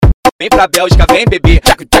Vem pra Bélgica, vem bebê.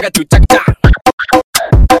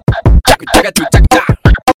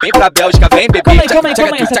 Vem pra Bélgica, vem bebê. Calma aí,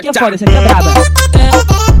 essa aqui é foda, essa aqui é braba.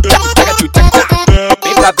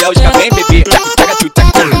 Vem pra Bélgica, vem bebê.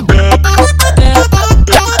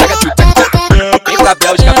 Vem pra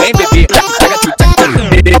Bélgica, vem bebê.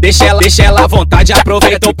 Deixa ela à vontade,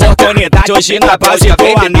 aproveita a oportunidade. Hoje na base do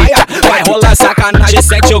ANAIA vai rolar sacanagem.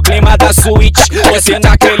 Sente o clima da suíte, você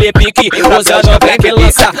naquele pique, usando black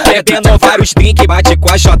lança, perdendo vários drinks. Bate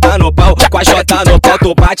com a Jota no pau, com a Jota no pau.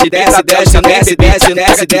 Tu bate, desce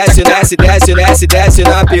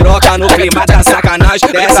na piroca no clima da sacanagem.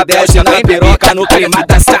 Desce na piroca no clima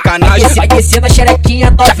da sacanagem. Vai descer na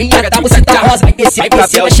xerequinha novinha da buceta rosa. Vai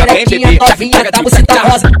descer na xerequinha novinha da buceta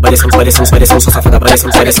rosa. Parecemos sua safada,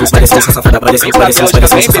 parecemos sua safada, parecemos sua safada,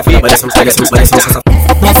 parecemos sua safada.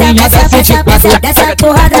 Novinha desce de quatro, desce a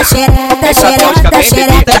porra da xereca,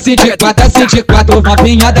 desce de quatro,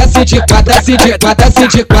 novinha desce de quatro, desce de quatro.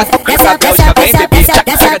 Desce a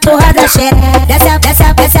porra da xereca,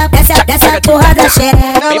 desce a porra da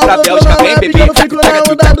xereca. Vem pra Bélgica, vem bebê. Eu fico na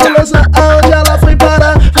onda do lança, aonde ela foi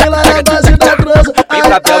parar, foi lá na base da trança. Vem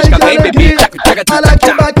pra Bélgica, vem bebê. Olha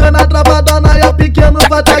que bacana, trava do ANAIA pequeno,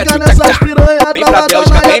 vai tacar nessas piranha. Trava do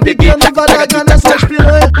ANAIA pequeno, vai tacar nessas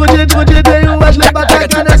piranha. O DJ e o Wesley vai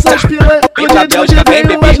tacar nessas piranha. O DJ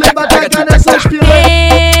e o Wesley vai tacar nessas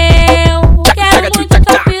piranha. Eu quero muito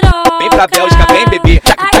tua piroca. Vem pra Bélgica, vem bebê.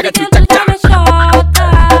 Aqui dentro da minha chota.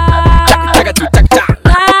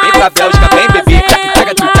 Vem pra Bélgica, vem bebê.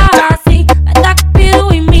 Assim, vai dar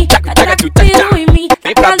piru em mim, vai dar piru em mim.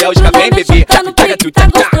 Vem pra Bélgica, vem bebê. Tá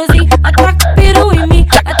gostosinho, vai dar piru em mim,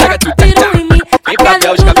 vai dar piru em mim. Vem pra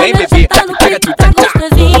Bélgica, vem bebê. Tá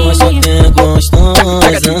gostosinho.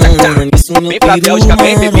 Vem pra Bélgica,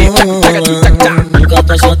 vem bebê. Nunca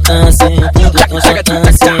tô jotando, sentando, tô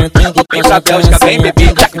jotando, sentando. Vem pra Bélgica, vem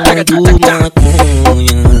bebê.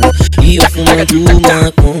 E eu fumando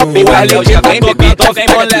maconha. O Wesley que tá tocando, vem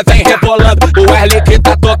mulher, vem rebolando. O Wesley que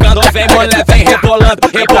tá tocando, vem mulher, vem rebolando.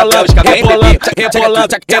 Rebolando, rebolando.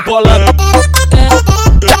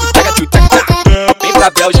 Vem pra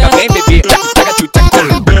Bélgica, vem bebê.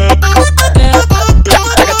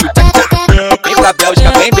 Vem pra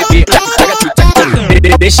Bélgica, vem bebê.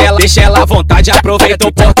 Deixa ela à vontade, aproveita a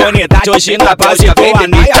oportunidade. Hoje na base do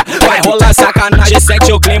ANAIA vai rolar sacanagem.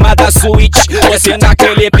 Sente o clima da suíte, você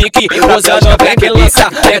naquele pique, usando black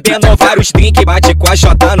lança, perdendo vários drinks. Bate com a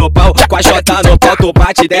Jota no pau, com a Jota no pau. Tu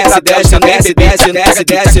bate, desce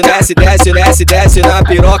na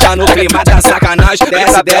piroca no clima da sacanagem.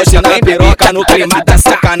 Desce na piroca no clima da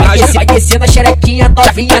sacanagem. Vai descer na xerequinha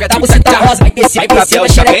novinha da buceta rosa. Vai descer na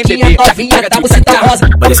xerequinha novinha da buceta rosa.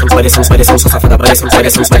 Parecemos sua safada, parecemos sua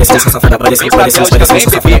safada, parecemos sua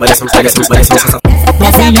safada, parecemos sua safada.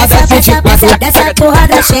 Novinha desce de quatro, Desce a porra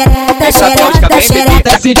da xereca,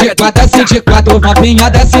 desce de quatro, novinha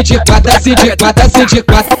desce de quatro. Desce a porra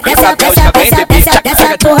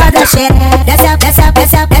da xereca,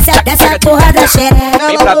 desce a porra da xereca.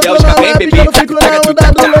 Vem pra Bélgica, vem bebê. Eu fico na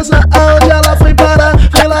onda do lança, aonde ela foi parar,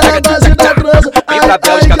 foi lá na base da trança. Vem pra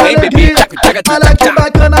Bélgica, vem bebê. Olha que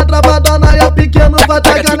bacana, trava do ANAIA pequeno, vai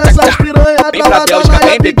tacar nessas piranha. Vem pra Trava do Bélgica, ANAIA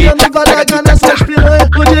vem bebê. pequeno, vai tacar nessas piranha.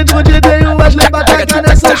 O DJ e o Wesley vai tacar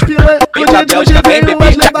nessas piranha. Vem pra Bélgica, vem O DJ e o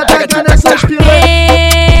Wesley vai tacar nessas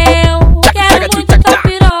piranha. Eu quero muito tua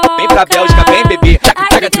piroca. Vem pra Bélgica, vem bebê.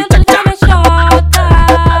 Aqui dentro da minha chota.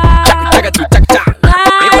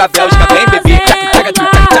 Vem pra Bélgica, vem bebê.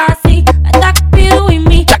 Assim, vai dar piru em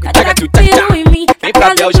mim, vai dar piru em mim. Vem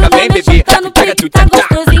pra Bélgica, vem bebê. Tá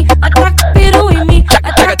gostosinho, vai dar piru em mim, vai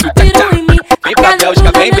dar piru em mim. Vem pra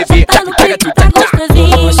Bélgica, vem bebê. Tá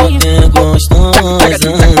gostosinho.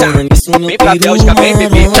 Vem pra Bélgica, vem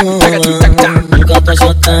bebê. Nunca tô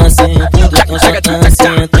jotando, sentando, tô jotando,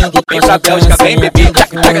 sentando. Vem pra Bélgica, vem bebê.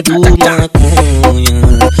 Fumando maconha.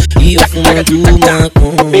 E eu fumando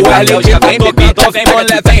maconha. O Wesley que tá tocando, vem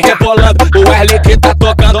mulher, vem rebolando. O Wesley que tá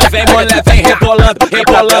tocando, vem mulher, vem rebolando.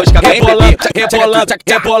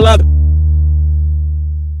 Rebolando.